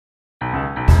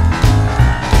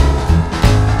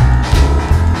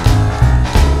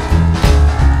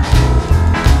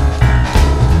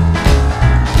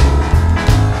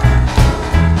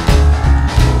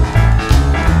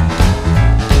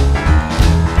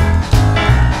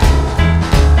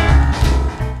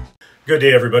Good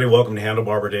day, everybody. Welcome to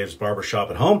Handlebar Dave's Barbershop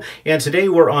at Home. And today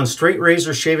we're on straight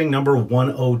razor shaving number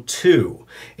 102.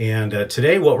 And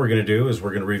today what we're going to do is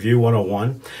we're going to review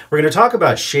 101. We're going to talk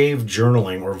about shave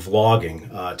journaling or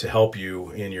vlogging to help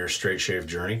you in your straight shave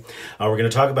journey. We're going to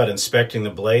talk about inspecting the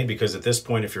blade because at this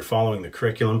point, if you're following the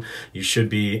curriculum, you should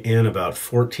be in about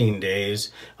 14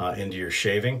 days into your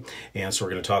shaving. And so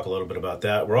we're going to talk a little bit about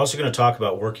that. We're also going to talk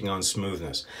about working on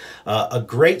smoothness. A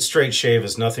great straight shave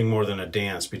is nothing more than a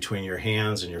dance between your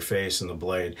hands and your face and the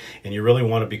blade, and you really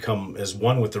want to become as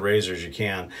one with the razor as you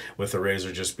can, with the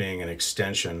razor just being an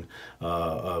extension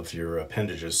of your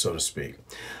appendages, so to speak.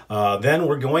 Then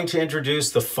we're going to introduce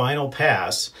the final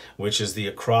pass, which is the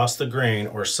across the grain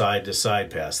or side to side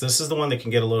pass. This is the one that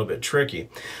can get a little bit tricky.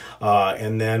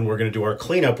 And then we're going to do our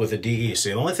cleanup with a DE. So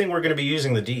the only thing we're going to be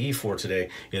using the DE for today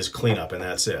is cleanup, and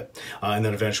that's it. And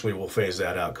then eventually we'll phase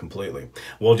that out completely.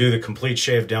 We'll do the complete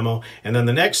shave demo, and then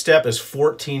the next step is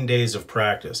 14 days of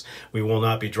practice. We will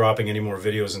not be dropping any more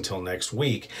videos until next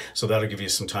week, so that'll give you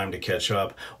some time to catch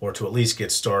up or to at least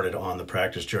get started on the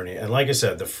practice journey. And like I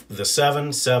said, the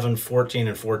 7, 7, 14,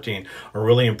 and 14 are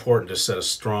really important to set a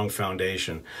strong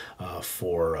foundation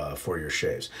for your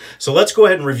shaves. So let's go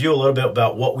ahead and review a little bit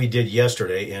about what we did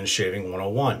yesterday in Shaving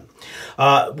 101.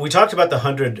 We talked about the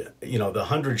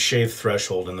 100 shave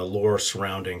threshold and the lore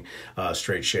surrounding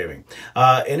straight shaving.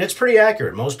 And it's pretty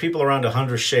accurate. Most people around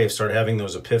 100 shaves start having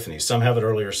those epiphanies. Some have it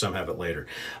earlier, some have it later.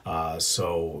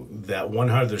 So that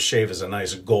 100th shave is a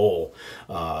nice goal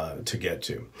to get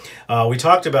to. We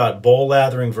talked about bowl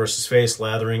lathering versus face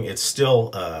lathering. It's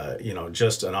still,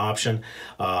 just an option.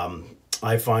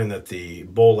 I find that the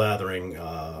bowl lathering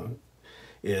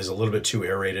is a little bit too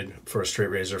aerated for a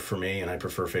straight razor for me, and I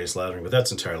prefer face lathering, but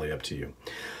that's entirely up to you.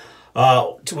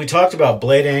 We talked about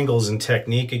blade angles and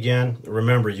technique again.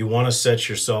 Remember, you want to set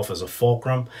yourself as a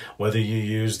fulcrum, whether you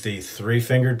use the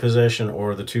 3-fingered position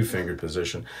or the 2-fingered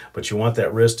position, but you want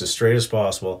that wrist as straight as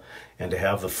possible and to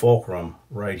have the fulcrum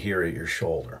right here at your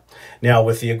shoulder. Now,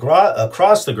 with the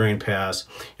across the grain pass,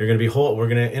 we're going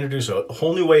to introduce a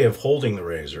whole new way of holding the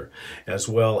razor, as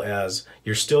well as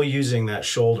you're still using that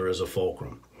shoulder as a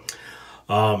fulcrum.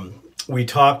 We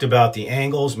talked about the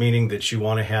angles, meaning that you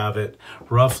want to have it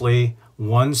roughly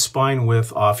one spine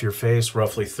width off your face,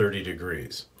 roughly 30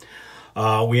 degrees.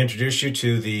 We introduced you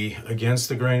to the against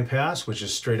the grain pass, which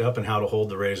is straight up, and how to hold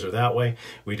the razor that way.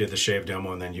 We did the shave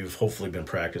demo, and then you've hopefully been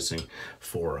practicing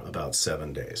for about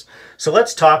 7 days. So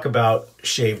let's talk about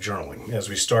shave journaling as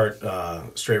we start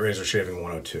straight razor shaving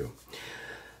 102.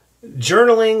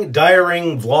 Journaling,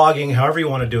 diarying, vlogging, however you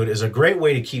want to do it, is a great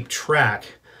way to keep track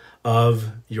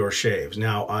of your shaves.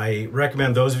 Now, I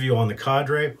recommend those of you on the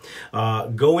cadre,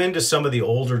 go into some of the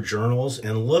older journals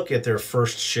and look at their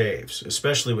first shaves,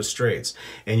 especially with straights.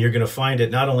 And you're going to find it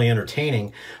not only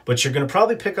entertaining, but you're going to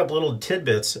probably pick up little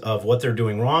tidbits of what they're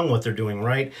doing wrong, what they're doing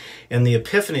right, and the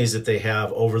epiphanies that they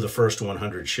have over the first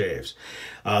 100 shaves.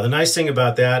 The nice thing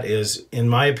about that is, in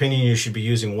my opinion, you should be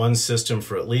using one system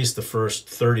for at least the first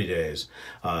 30 days.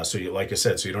 Like I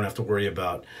said, so you don't have to worry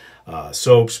about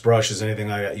soaps, brushes, anything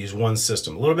like that. Use one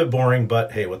system. A little bit boring,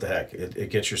 but hey, what the heck?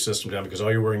 It gets your system down because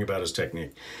all you're worrying about is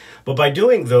technique. But by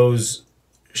doing those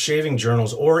shaving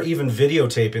journals or even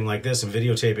videotaping like this and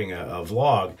videotaping a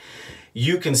vlog,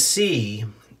 you can see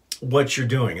what you're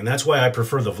doing. And that's why I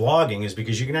prefer the vlogging, is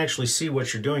because you can actually see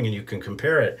what you're doing and you can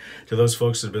compare it to those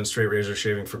folks that have been straight razor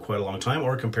shaving for quite a long time,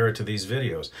 or compare it to these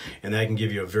videos. And that can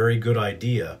give you a very good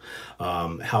idea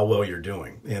how well you're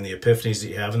doing, and the epiphanies that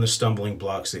you have and the stumbling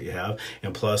blocks that you have,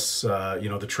 and plus,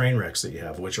 the train wrecks that you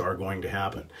have, which are going to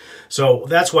happen. So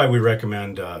that's why we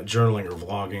recommend journaling or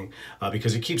vlogging,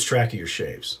 because it keeps track of your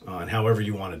shaves, and however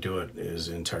you want to do it is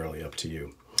entirely up to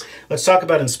you. Let's talk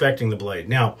about inspecting the blade.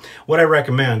 Now, what I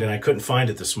recommend, and I couldn't find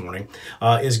it this morning,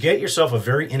 is get yourself a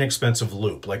very inexpensive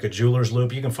loop, like a jeweler's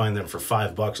loop. You can find them for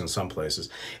 $5 in some places.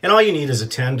 And all you need is a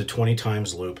 10 to 20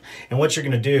 times loop. And what you're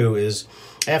going to do is,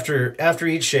 after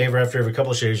each shave, or after every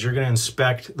couple of shaves, you're going to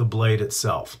inspect the blade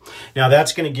itself. Now,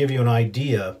 that's going to give you an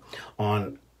idea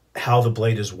on how the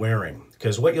blade is wearing.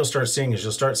 Because what you'll start seeing is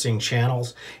you'll start seeing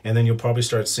channels, and then you'll probably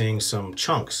start seeing some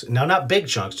chunks. Now, not big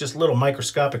chunks, just little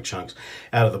microscopic chunks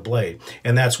out of the blade.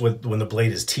 And that's when the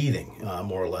blade is teething,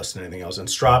 more or less than anything else. And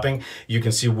stropping, you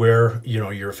can see where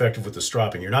you're effective with the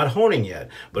stropping. You're not honing yet,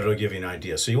 but it'll give you an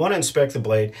idea. So you want to inspect the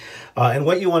blade. And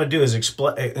what you want to do is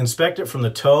inspect it from the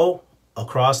toe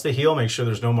across the heel. Make sure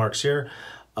there's no marks here.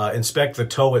 Inspect the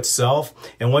toe itself,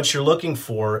 and what you're looking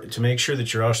for to make sure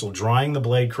that you're also drying the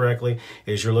blade correctly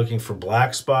is you're looking for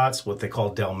black spots, what they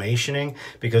call dalmatianing,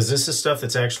 because this is stuff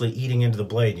that's actually eating into the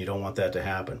blade and you don't want that to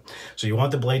happen. So you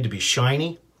want the blade to be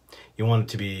shiny, You want it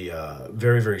to be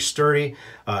very, very sturdy.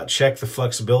 Check the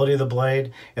flexibility of the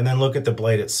blade, and then look at the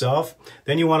blade itself.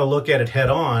 Then you want to look at it head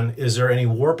on. Is there any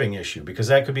warping issue? Because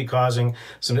that could be causing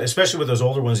some, especially with those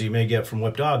older ones that you may get from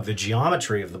Whip Dog, the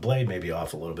geometry of the blade may be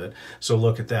off a little bit. So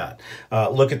look at that.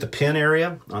 Look at the pin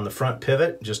area on the front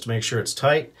pivot, just to make sure it's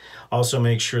tight. Also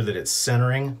make sure that it's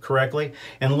centering correctly.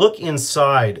 And look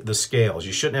inside the scales.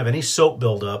 You shouldn't have any soap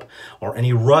buildup or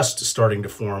any rust starting to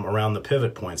form around the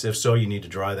pivot points. If so, you need to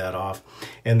dry that off.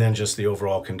 And then just the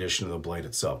overall condition of the blade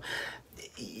itself.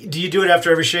 Do you do it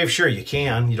after every shave? Sure, you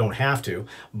can. You don't have to.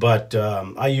 But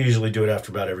I usually do it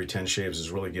after about every 10 shaves, is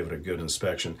really give it a good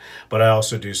inspection. But I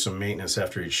also do some maintenance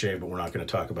after each shave, but we're not going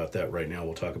to talk about that right now.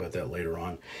 We'll talk about that later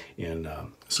on in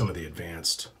some of the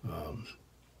advanced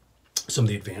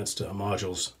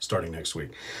modules starting next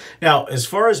week. Now, as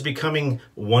far as becoming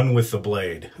one with the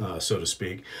blade, so to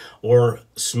speak, or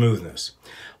smoothness,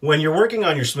 when you're working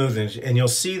on your smoothness, and you'll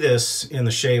see this in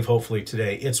the shave hopefully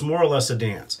today, it's more or less a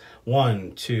dance.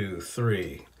 1, 2,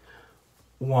 3,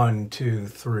 1, 2,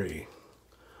 3.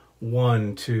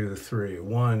 1, 2, 3,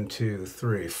 1, 2,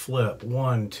 3, flip,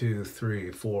 1, 2,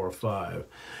 3, 4, 5.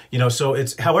 You know, so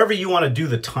it's however you want to do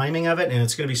the timing of it, and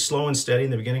it's going to be slow and steady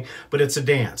in the beginning, but it's a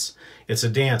dance. It's a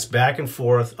dance back and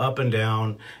forth, up and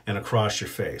down, and across your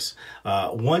face.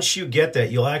 Once you get that,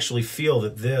 you'll actually feel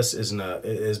that this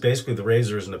is basically the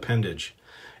razor is an appendage,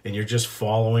 and you're just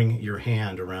following your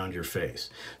hand around your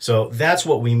face. So that's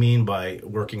what we mean by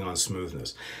working on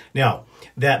smoothness. Now,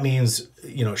 that means,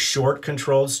 you know, short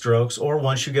controlled strokes, or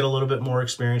once you get a little bit more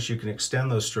experience, you can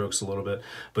extend those strokes a little bit,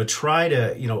 but try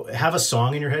to, you know, have a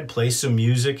song in your head, play some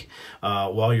music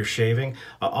while you're shaving.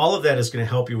 All of that is going to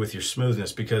help you with your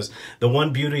smoothness, because the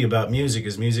one beauty about music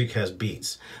is music has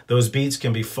beats. Those beats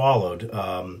can be followed,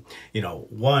 you know,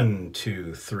 1,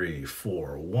 2, 3,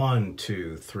 4, 1,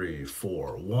 2, 3,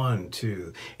 4, 1,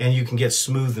 2, and you can get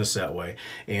smoothness that way.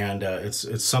 And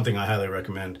it's something I highly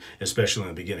recommend, especially in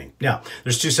the beginning. Now,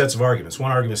 there's two sets of arguments.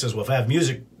 One argument says, well, if I have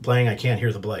music playing, I can't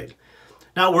hear the blade.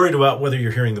 Not worried about whether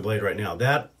you're hearing the blade right now.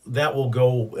 That will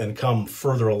go and come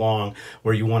further along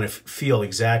where you want to feel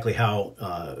exactly how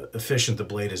efficient the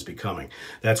blade is becoming.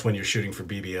 That's when you're shooting for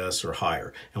BBS or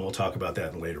higher, and we'll talk about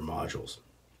that in later modules.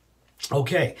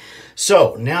 Okay,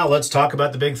 so now let's talk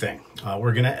about the big thing.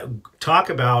 We're going to talk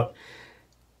about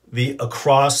the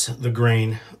across the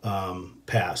grain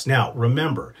pass. Now,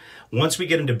 remember, once we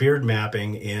get into beard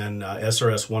mapping in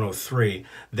SRS.103,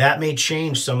 that may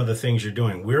change some of the things you're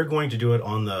doing. We're going to do it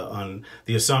on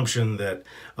the assumption that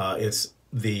it's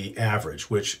the average,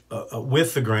 which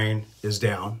with the grain is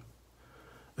down,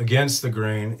 against the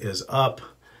grain is up,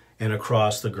 and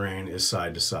across the grain is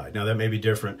side to side. Now, that may be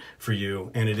different for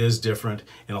you, and it is different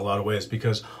in a lot of ways,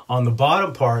 because on the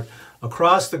bottom part,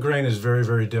 across the grain is very,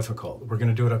 very difficult. We're going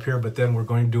to do it up here, but then we're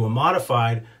going to do a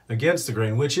modified against the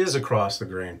grain, which is across the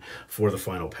grain for the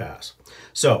final pass.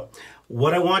 So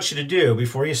what I want you to do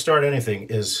before you start anything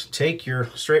is take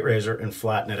your straight razor and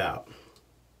flatten it out.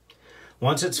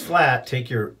 Once it's flat,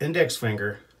 take your index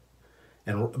finger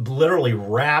and literally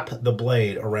wrap the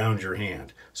blade around your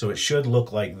hand. So it should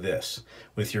look like this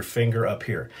with your finger up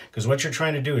here. Because what you're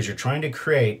trying to do is you're trying to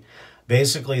create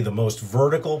basically the most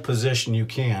vertical position you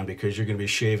can, because you're going to be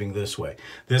shaving this way.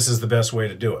 This is the best way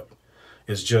to do it,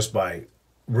 is just by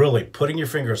really putting your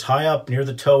fingers high up near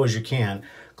the toe as you can,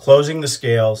 closing the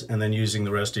scales, and then using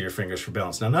the rest of your fingers for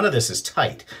balance. Now, none of this is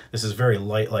tight. This is very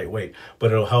lightweight,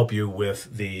 but it'll help you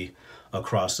with the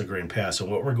across the grain pass.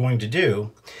 And what we're going to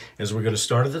do is we're going to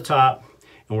start at the top,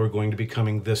 and we're going to be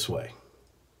coming this way.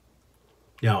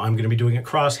 Now, I'm going to be doing it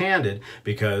cross-handed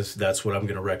because that's what I'm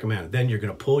going to recommend. Then you're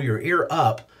going to pull your ear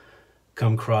up,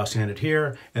 come cross-handed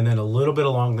here, and then a little bit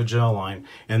along the gel line.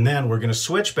 And then we're going to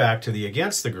switch back to the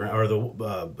against the grain, or the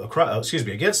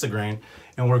against the grain,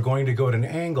 and we're going to go at an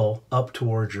angle up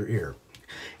towards your ear.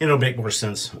 And it'll make more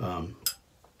sense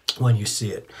when you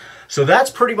see it. So that's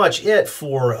pretty much it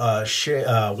for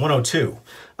 102.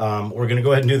 We're going to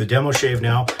go ahead and do the demo shave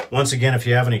now. Once again, if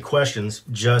you have any questions,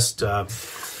 just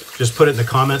put it in the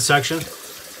comment section.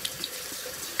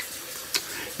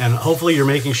 And hopefully you're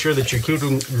making sure that you're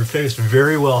keeping your face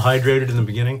very well hydrated in the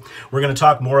beginning. We're going to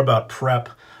talk more about prep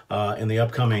in the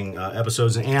upcoming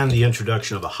episodes, and the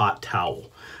introduction of a hot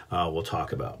towel we'll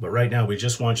talk about. But right now, we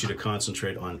just want you to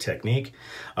concentrate on technique.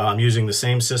 I'm using the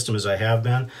same system as I have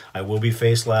been. I will be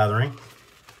face lathering.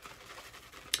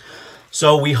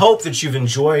 So we hope that you've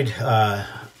enjoyed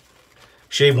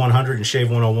Shave 100 and Shave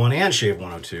 101 and Shave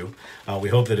 102. We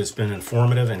hope that it's been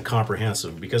informative and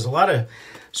comprehensive, because a lot of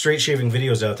straight shaving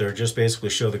videos out there just basically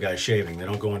show the guy shaving. They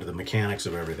don't go into the mechanics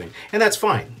of everything. And that's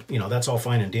fine. You know, that's all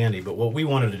fine and dandy. But what we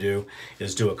wanted to do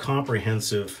is do a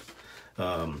comprehensive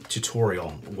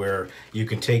tutorial where you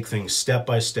can take things step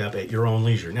by step at your own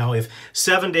leisure. Now, if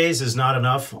 7 days is not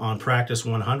enough on practice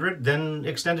 100, then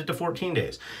extend it to 14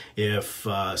 days. If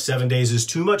 7 days is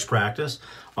too much practice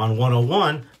on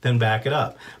 101, then back it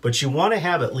up. But you want to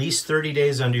have at least 30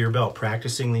 days under your belt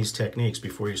practicing these techniques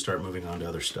before you start moving on to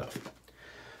other stuff.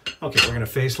 Okay, we're going to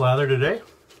face lather today.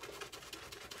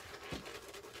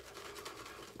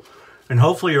 And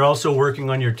hopefully you're also working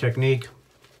on your technique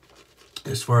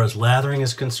as far as lathering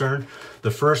is concerned.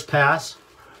 The first pass,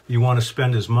 you want to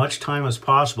spend as much time as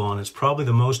possible on. It's probably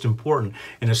the most important.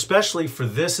 And especially for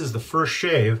this is the first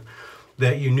shave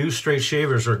that you new straight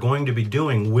shavers are going to be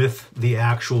doing with the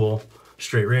actual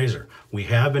straight razor. We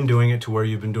have been doing it to where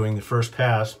you've been doing the first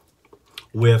pass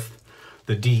with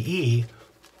the DE,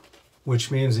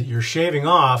 which means that you're shaving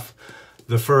off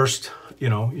the first,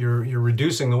 you're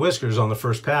reducing the whiskers on the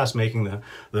first pass, making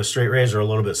the straight razor a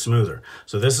little bit smoother.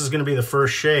 So this is going to be the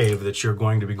first shave that you're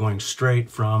going to be going straight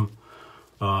from,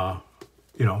 right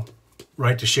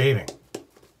to shaving.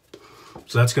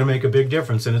 So that's going to make a big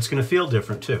difference, and it's going to feel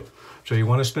different too. So you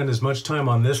want to spend as much time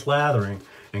on this lathering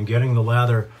and getting the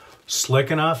lather slick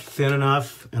enough, thin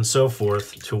enough, and so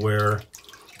forth to where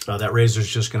that razor is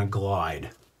just going to glide.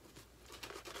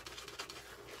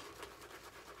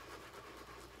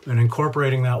 And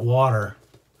incorporating that water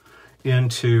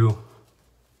into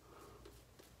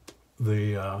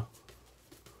the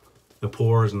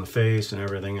pores and the face and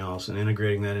everything else, and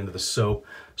integrating that into the soap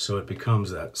so it becomes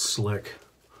that slick,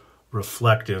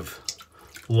 reflective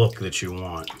look that you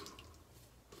want.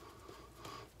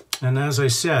 And as I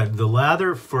said, the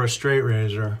lather for a straight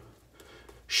razor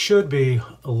should be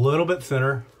a little bit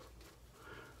thinner,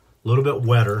 a little bit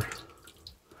wetter,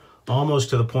 almost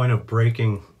to the point of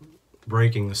breaking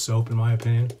the soap, in my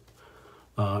opinion,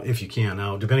 if you can.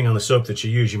 Now, depending on the soap that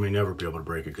you use, you may never be able to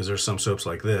break it, because there's some soaps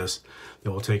like this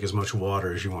that will take as much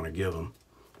water as you want to give them,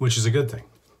 which is a good thing,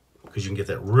 because you can get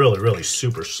that really, really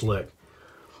super slick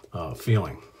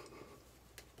feeling.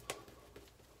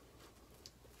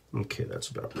 Okay, that's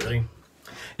about ready.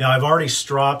 Now, I've already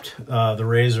stropped the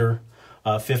razor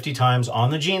 50 times on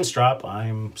the jean strop.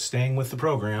 I'm staying with the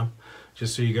program,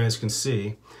 just so you guys can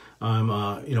see. I'm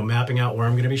mapping out where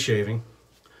I'm going to be shaving,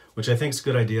 which I think is a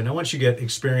good idea. Now, once you get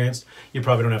experienced, you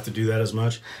probably don't have to do that as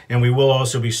much. And we will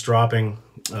also be stropping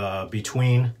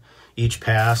between each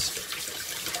pass.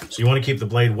 So you want to keep the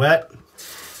blade wet,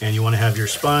 and you want to have your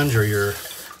sponge or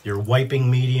your wiping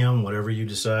medium, whatever you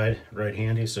decide, right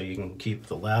handy, so you can keep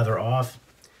the lather off.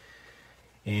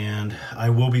 And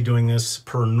I will be doing this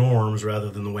per norms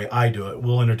rather than the way I do it.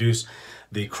 We'll introduce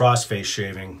the cross-face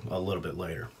shaving a little bit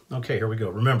later. Okay, here we go.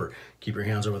 Remember, keep your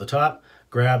hands over the top.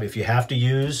 Grab, if you have to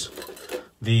use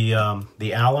the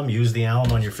alum, use the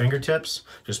alum on your fingertips.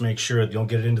 Just make sure that you don't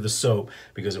get it into the soap,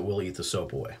 because it will eat the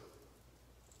soap away.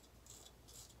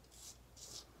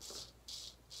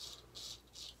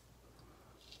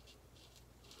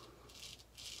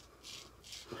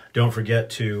 Don't forget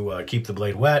to keep the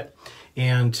blade wet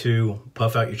and to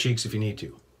puff out your cheeks if you need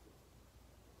to.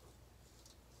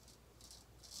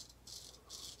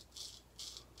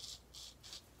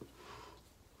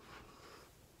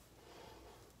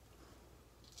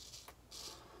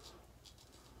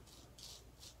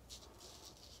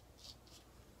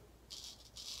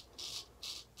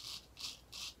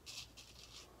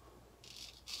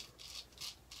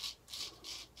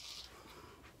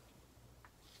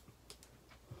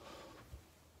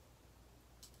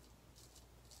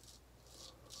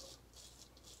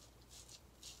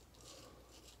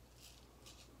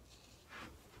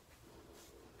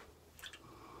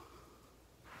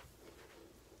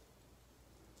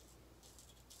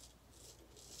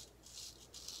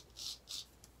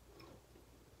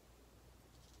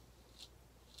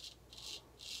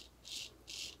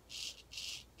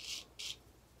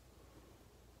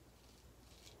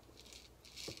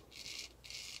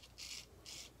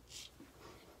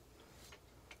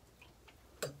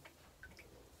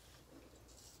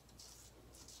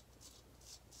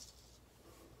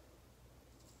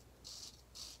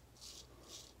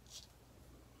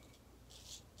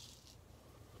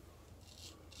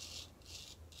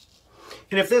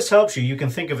 And if this helps you, you can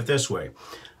think of it this way.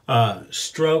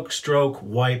 Stroke, stroke,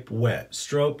 wipe, wet.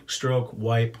 Stroke, stroke,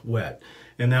 wipe, wet.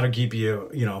 And that'll keep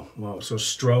you, so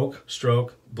stroke,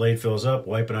 stroke, blade fills up,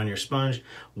 wipe it on your sponge,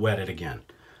 wet it again.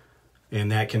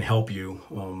 And that can help you.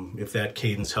 If that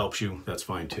cadence helps you, that's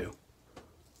fine too.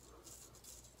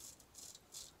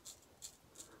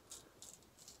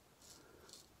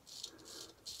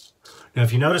 Now,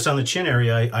 if you notice on the chin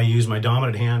area, I use my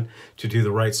dominant hand to do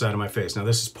the right side of my face. Now,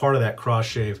 this is part of that cross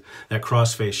shave, that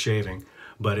cross face shaving,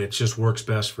 but it just works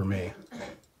best for me.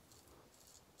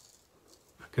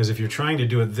 because if you're trying to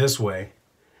do it this way,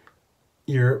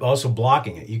 you're also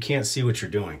blocking it. You can't see what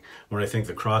you're doing. Where I think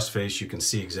the crossface, you can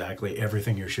see exactly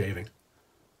everything you're shaving.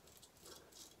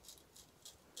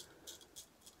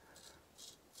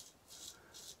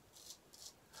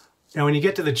 Now when you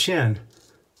get to the chin,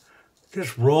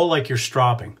 just roll like you're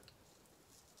stropping.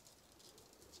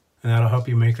 And that'll help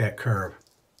you make that curve.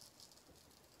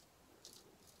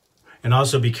 And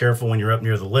also be careful when you're up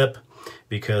near the lip,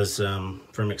 because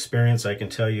from experience I can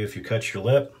tell you if you cut your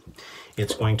lip,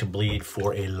 it's going to bleed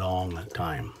for a long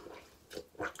time.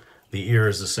 The ear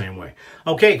is the same way.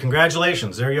 Okay,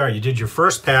 congratulations. There you are. You did your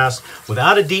first pass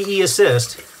without a DE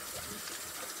assist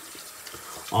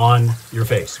on your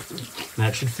face. And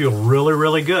that should feel really,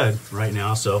 really good right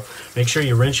now. So make sure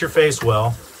you rinse your face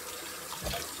well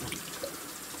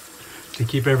to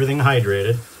keep everything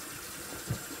hydrated.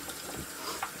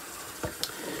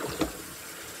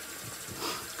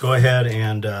 Go ahead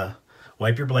and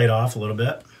wipe your blade off a little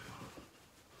bit.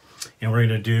 And we're going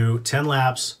to do 10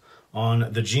 laps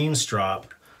on the jean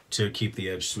strop to keep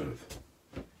the edge smooth.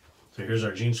 So here's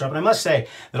our jean strop. And I must say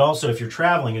that also if you're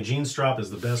traveling, a jean strop is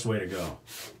the best way to go.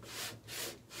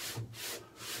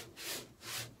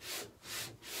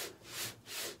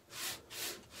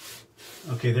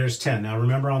 Okay, there's 10. Now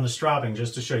remember on the stropping,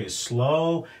 just to show you,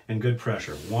 slow and good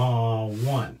pressure.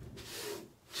 1,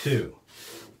 2,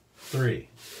 3.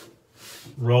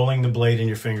 Rolling the blade in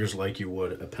your fingers like you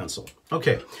would a pencil.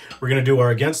 Okay, we're going to do our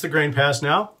against the grain pass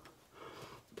now.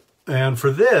 And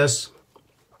for this,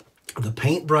 the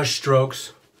paintbrush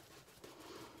strokes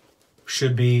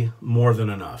should be more than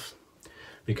enough,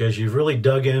 because you've really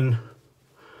dug in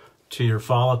to your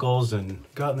follicles and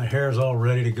gotten the hairs all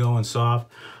ready to go and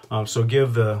soft. So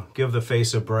give the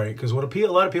face a break, because what a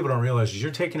lot of people don't realize is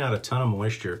you're taking out a ton of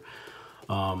moisture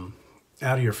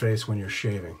out of your face when you're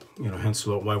shaving. You know, hence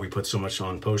why we put so much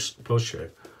on post shave.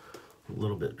 A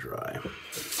little bit dry.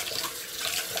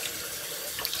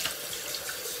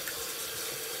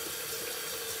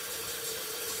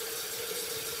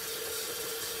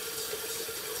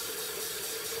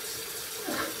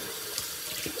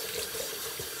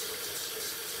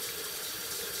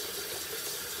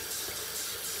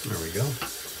 There we go.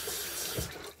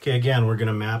 Okay, again, we're going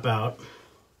to map out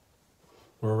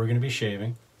where we're going to be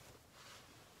shaving.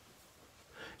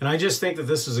 And I just think that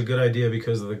this is a good idea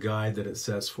because of the guide that it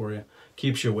sets for you.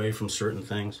 Keeps you away from certain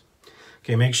things.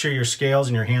 Okay, make sure your scales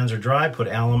and your hands are dry. Put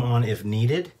alum on if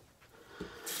needed.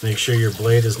 Make sure your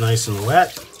blade is nice and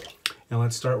wet. And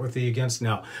let's start with the against.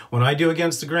 Now, when I do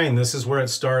against the grain, this is where it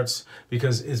starts,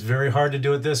 because it's very hard to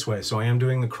do it this way. So I am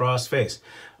doing the cross face.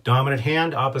 Dominant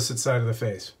hand, opposite side of the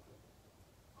face.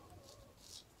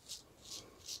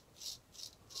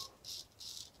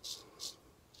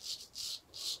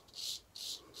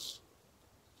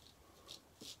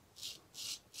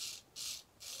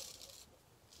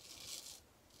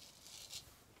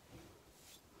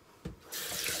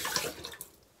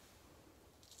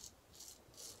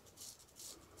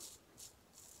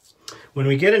 When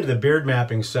we get into the beard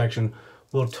mapping section,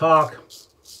 we'll talk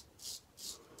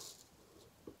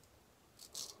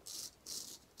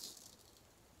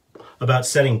about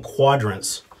setting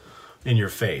quadrants in your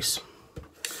face,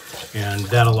 and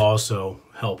that'll also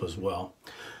help as well.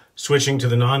 Switching to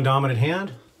the non-dominant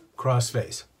hand, cross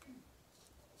face.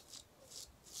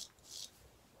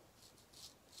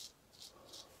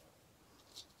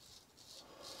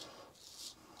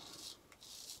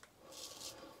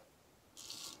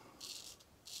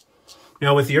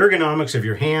 Now with the ergonomics of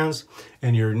your hands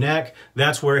and your neck,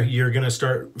 that's where you're going to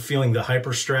start feeling the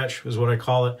hyper stretch, is what I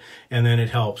call it. And then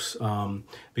it helps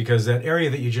because that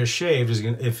area that you just shaved is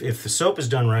going to, if the soap is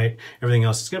done right, everything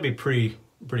else, it's going to be pretty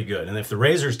good. And if the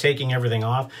razor's taking everything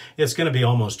off, it's going to be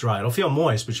almost dry. It'll feel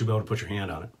moist, but you'll be able to put your hand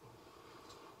on it.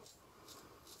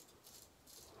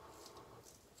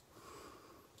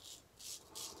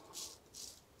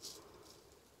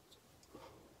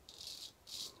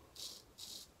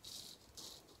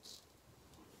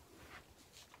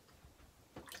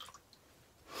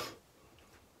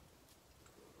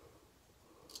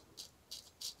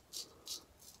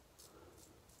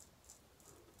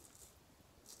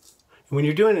 When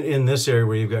you're doing it in this area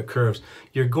where you've got curves,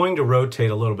 you're going to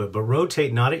rotate a little bit, but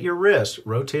rotate not at your wrist,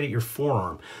 rotate at your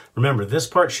forearm. Remember, this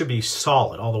part should be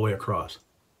solid all the way across.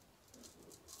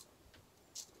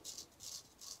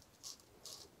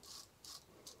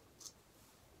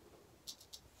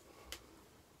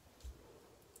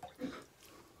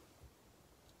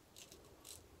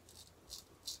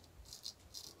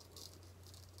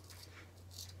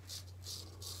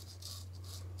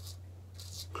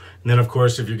 And then, of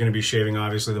course, if you're going to be shaving,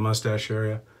 obviously, the mustache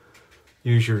area,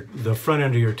 use the front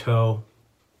end of your toe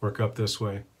work up this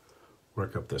way,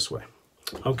 work up this way.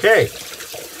 Okay.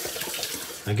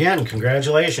 Again,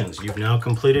 congratulations. You've now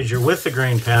completed your with the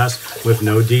grain pass with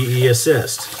no DE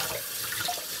assist.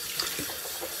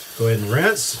 Go ahead and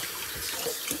rinse.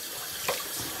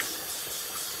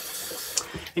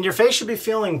 And your face should be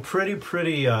feeling pretty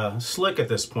slick at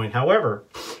this point. However,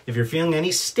 if you're feeling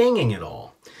any stinging at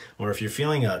all, or if you're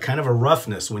feeling a kind of a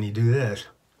roughness when you do this,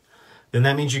 then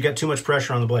that means you get too much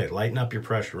pressure on the blade. Lighten up your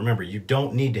pressure. Remember, you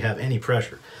don't need to have any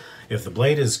pressure. If the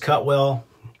blade is cut well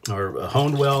or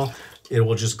honed well, it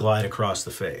will just glide across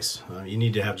the face. You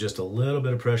need to have just a little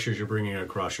bit of pressure as you're bringing it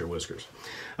across your whiskers.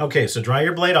 Okay, so dry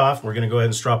your blade off. We're going to go ahead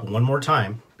and strop one more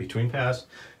time between pass,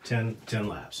 10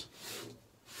 laps.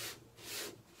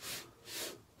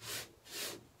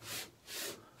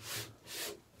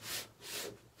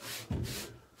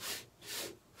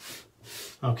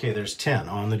 Okay, there's 10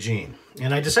 on the jean.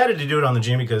 And I decided to do it on the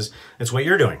jean because it's what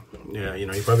you're doing. Yeah, you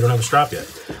know, you probably don't have a strop yet.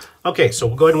 Okay, so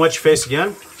we'll go ahead and wet your face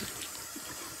again.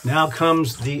 Now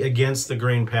comes the against the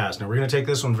grain pass. Now we're going to take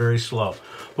this one very slow.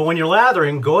 But when you're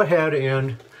lathering, go ahead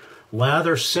and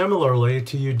lather similarly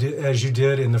to as you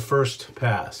did in the first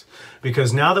pass.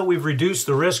 Because now that we've reduced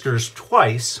the whiskers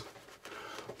twice,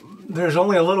 there's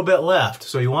only a little bit left.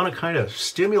 So you want to kind of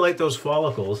stimulate those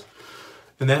follicles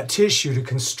and that tissue to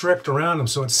constrict around them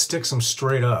so it sticks them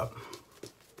straight up.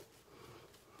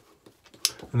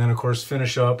 And then of course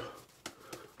finish up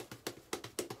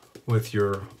with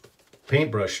your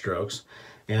paintbrush strokes.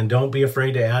 And don't be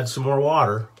afraid to add some more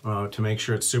water to make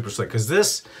sure it's super slick. Because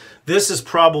this is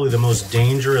probably the most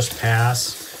dangerous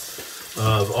pass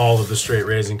of all of the straight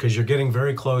raising, because you're getting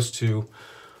very close to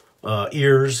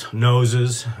ears,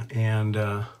 noses, and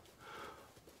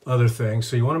other things.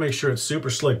 So you want to make sure it's super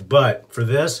slick. But for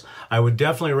this, I would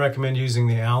definitely recommend using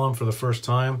the alum for the first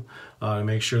time to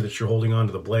make sure that you're holding on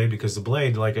to the blade, because the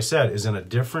blade, like I said, is in a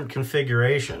different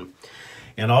configuration.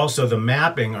 And also the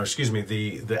mapping, or excuse me,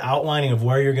 the outlining of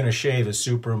where you're going to shave is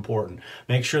super important.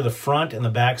 Make sure the front and the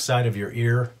back side of your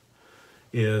ear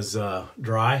is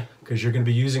dry, because you're going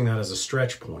to be using that as a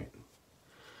stretch point.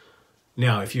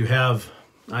 Now, if you have,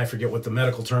 I forget what the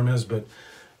medical term is, but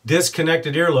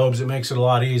disconnected earlobes, it makes it a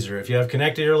lot easier. If you have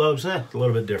connected earlobes, a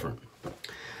little bit different.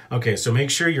 Okay, so make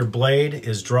sure your blade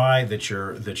is dry, that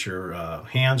your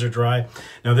hands are dry.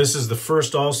 Now this is the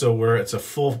first also where it's a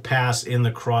full pass in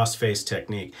the cross-face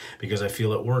technique, because I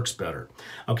feel it works better.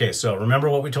 Okay, so remember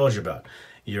what we told you about.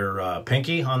 Your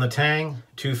pinky on the tang,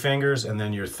 2 fingers, and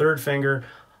then your third finger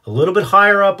a little bit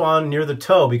higher up on near the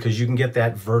toe, because you can get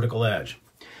that vertical edge.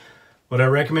 What I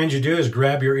recommend you do is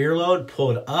grab your earlobe,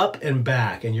 pull it up and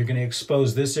back, and you're going to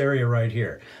expose this area right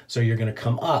here. So you're going to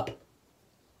come up.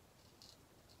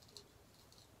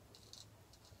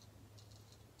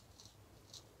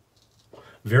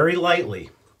 Very lightly,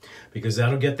 because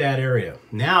that'll get that area.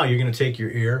 Now you're going to take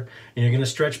your ear and you're going to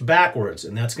stretch backwards,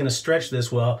 and that's going to stretch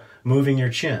this while moving your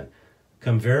chin.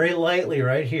 Come very lightly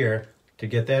right here to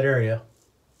get that area.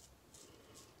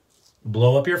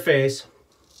 Blow up your face,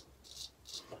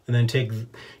 and then take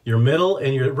your middle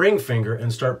and your ring finger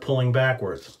and start pulling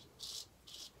backwards.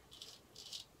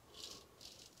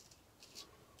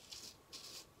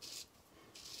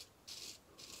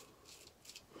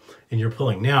 And you're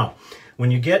pulling. Now, when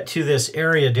you get to this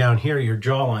area down here, your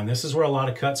jawline, this is where a lot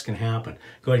of cuts can happen.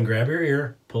 Go ahead and grab your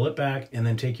ear, pull it back, and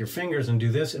then take your fingers and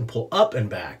do this and pull up and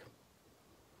back.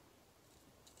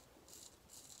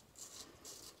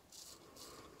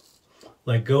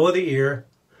 Let go of the ear,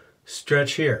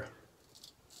 stretch here.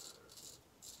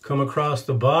 Come across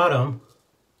the bottom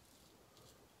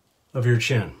of your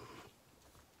chin.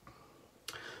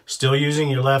 Still using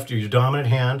your left, your dominant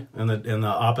hand, and the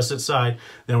opposite side.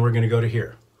 Then we're going to go to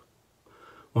here.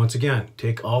 Once again,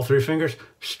 take all 3 fingers,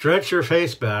 stretch your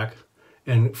face back,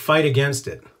 and fight against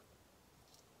it.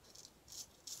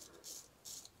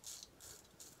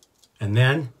 And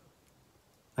then,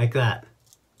 like that.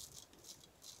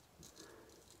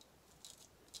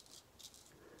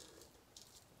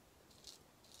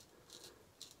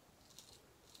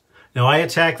 Now I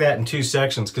attack that in 2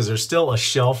 sections because there's still a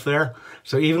shelf there.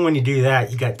 So even when you do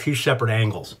that, you got 2 separate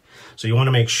angles. So you want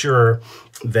to make sure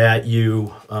that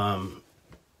you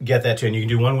get that too. And you can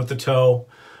do one with the toe,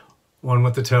 one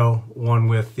with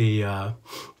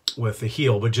the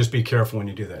heel, but just be careful when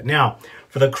you do that. Now,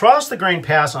 for the cross the grain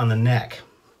pass on the neck,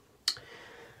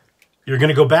 you're going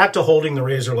to go back to holding the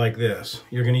razor like this.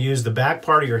 You're going to use the back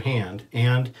part of your hand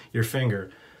and your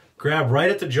finger, grab right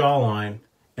at the jawline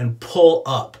and pull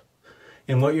up.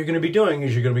 And what you're going to be doing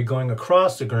is you're going to be going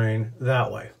across the grain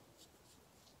that way.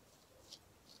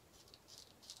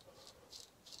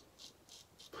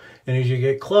 And as you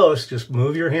get close, just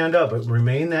move your hand up, but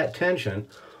remain that tension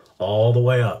all the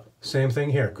way up. Same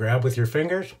thing here. Grab with your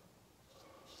fingers.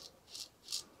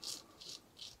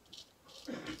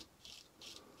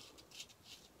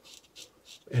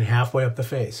 And halfway up the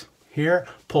face. Here,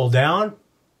 pull down.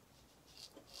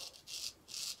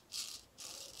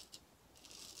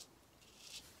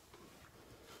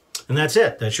 And that's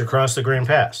it. That's your cross the grain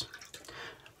pass.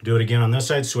 Do it again on this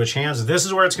side. Switch hands. This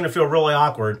is where it's going to feel really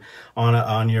awkward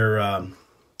on your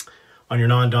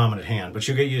non-dominant hand, but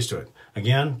you get used to it.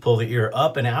 Again, pull the ear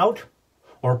up and out,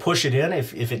 or push it in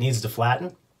if it needs to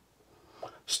flatten.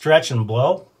 Stretch and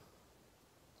blow.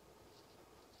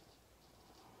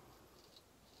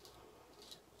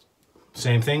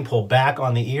 Same thing. Pull back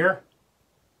on the ear.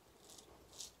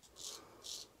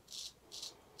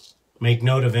 Make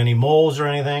note of any moles or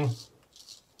anything.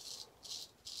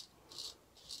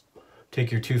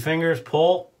 Take your two fingers,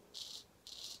 pull.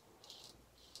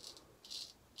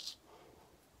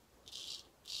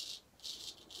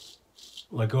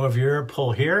 Let go of your ear,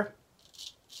 pull here.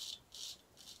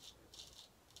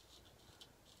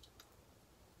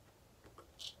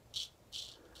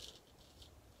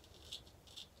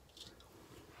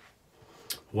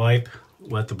 Wipe,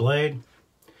 wet the blade.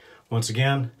 Once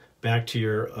again, back to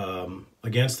your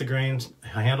against the grain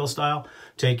handle style.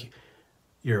 Take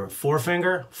your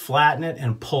forefinger, flatten it,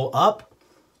 and pull up.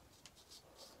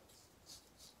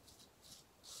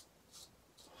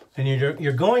 And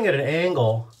you're going at an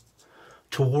angle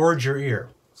towards your ear.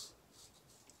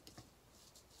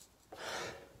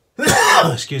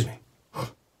 Excuse me.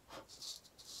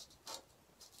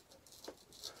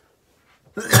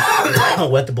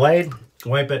 Wet the blade,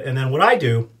 wipe it, and then what I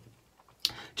do,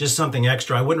 just something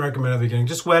extra, I wouldn't recommend at the beginning,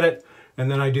 just wet it, and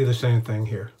then I do the same thing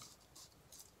here.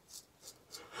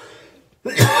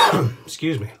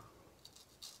 Excuse me.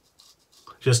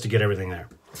 Just to get everything there.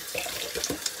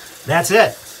 That's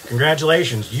it.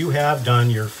 Congratulations. You have done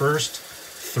your first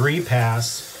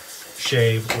 3-pass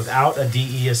shave without a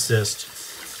DE assist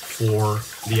for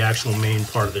the actual main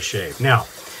part of the shave. Now,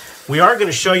 we are going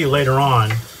to show you later on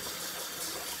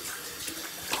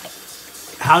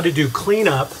how to do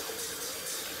cleanup.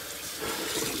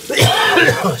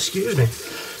 Excuse me.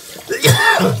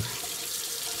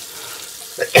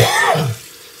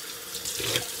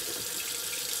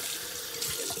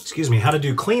 Excuse me, how to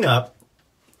do cleanup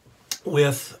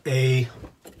with a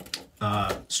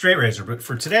straight razor. But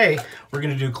for today, we're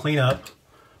going to do cleanup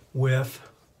with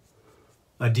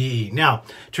a DE. Now,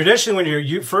 traditionally, when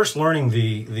you're first learning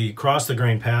the cross the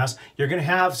grain pass, you're going to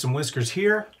have some whiskers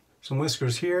here, some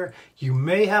whiskers here. You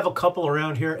may have a couple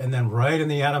around here, and then right in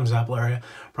the Adam's apple area,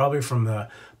 probably from the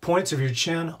points of your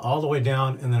chin all the way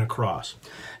down and then across.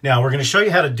 Now, we're going to show you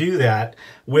how to do that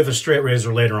with a straight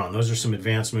razor later on. Those are some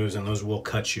advanced moves, and those will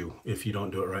cut you if you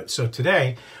don't do it right. So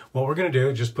today, what we're going to do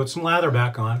is just put some lather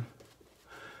back on,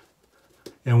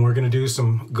 and we're going to do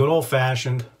some good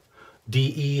old-fashioned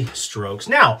DE strokes.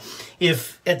 Now,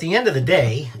 if at the end of the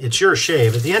day, it's your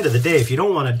shave, at the end of the day, if you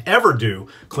don't want to ever do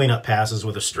cleanup passes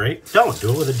with a straight, don't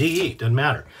do it with a DE. Doesn't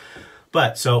matter.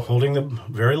 But, so holding them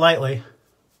very lightly,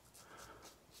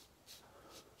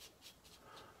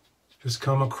 just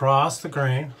come across the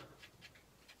grain.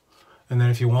 And then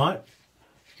if you want,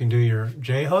 you can do your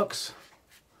J-hooks,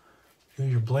 do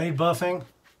your blade buffing.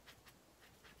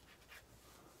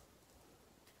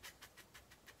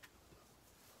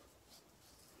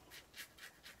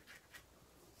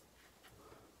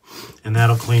 And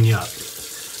that'll clean you up.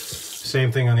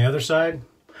 Same thing on the other side.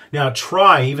 Now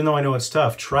try, even though I know it's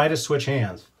tough, try to switch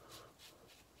hands.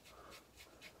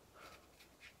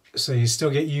 So you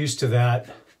still get used to that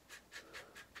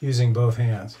using both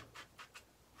hands.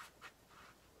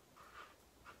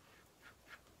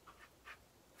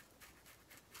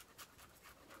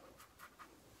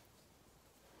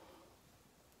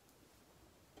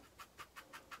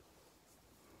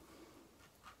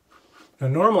 Now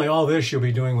normally all this you'll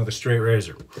be doing with a straight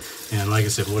razor. And like I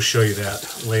said, we'll show you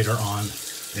that later on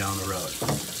down the road.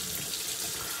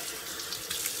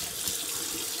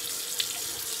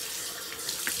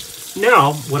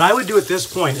 Now, what I would do at this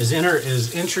point is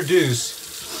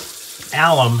introduce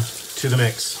alum to the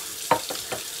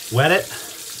mix. Wet it,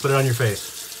 put it on your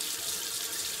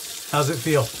face. How's it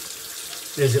feel?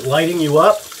 Is it lighting you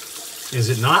up? Is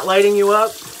it not lighting you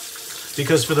up?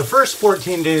 Because for the first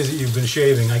 14 days that you've been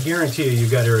shaving, I guarantee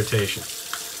you've got irritation.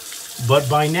 But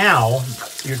by now,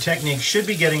 your technique should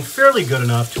be getting fairly good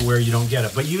enough to where you don't get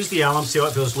it. But use the alum, see how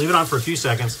it feels. Leave it on for a few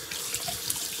seconds.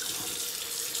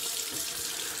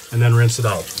 And then rinse it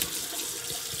out.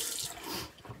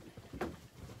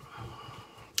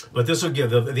 But this will give,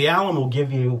 the alum will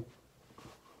give you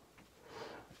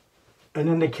an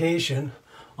indication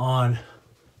on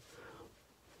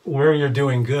where you're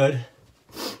doing good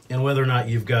and whether or not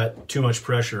you've got too much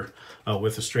pressure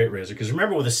with the straight razor. Because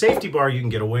remember, with a safety bar, you can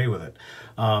get away with it.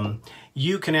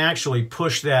 You can actually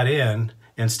push that in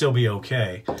and still be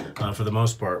okay for the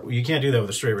most part. You can't do that with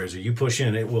a straight razor. You push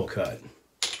in, it will cut.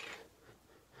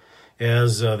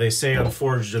 As they say on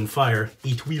Forged in Fire,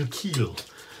 it will kill.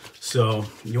 So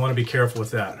you want to be careful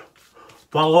with that.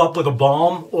 Follow up with a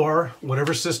balm or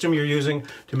whatever system you're using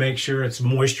to make sure it's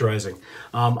moisturizing.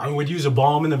 I would use a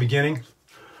balm in the beginning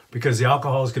because the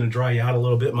alcohol is going to dry you out a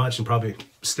little bit much and probably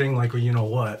sting like you know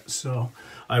what. So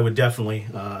I would definitely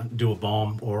do a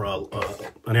balm or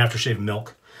an aftershave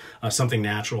milk, something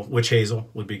natural. Witch hazel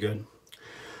would be good.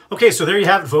 Okay, so there you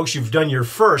have it, folks. You've done your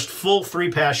first full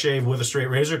 3-pass shave with a straight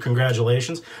razor.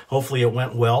 Congratulations. Hopefully it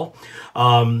went well.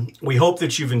 We hope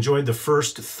that you've enjoyed the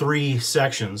first 3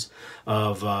 sections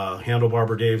of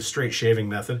Handlebarber Dave's straight shaving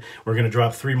method. We're going to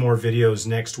drop 3 more videos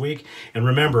next week. And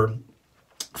remember,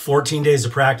 14 days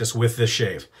of practice with this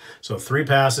shave. So 3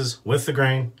 passes with the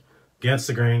grain, against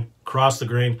the grain, cross the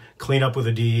grain, clean up with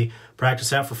a DE,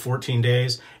 practice that for 14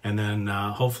 days, and then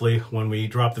hopefully when we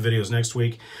drop the videos next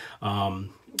week,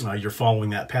 you're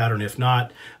following that pattern. If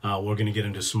not, we're going to get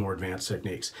into some more advanced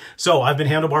techniques. So I've been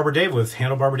Handlebarber Dave with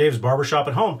Handlebarber Dave's Barbershop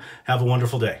at Home. Have a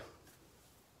wonderful day.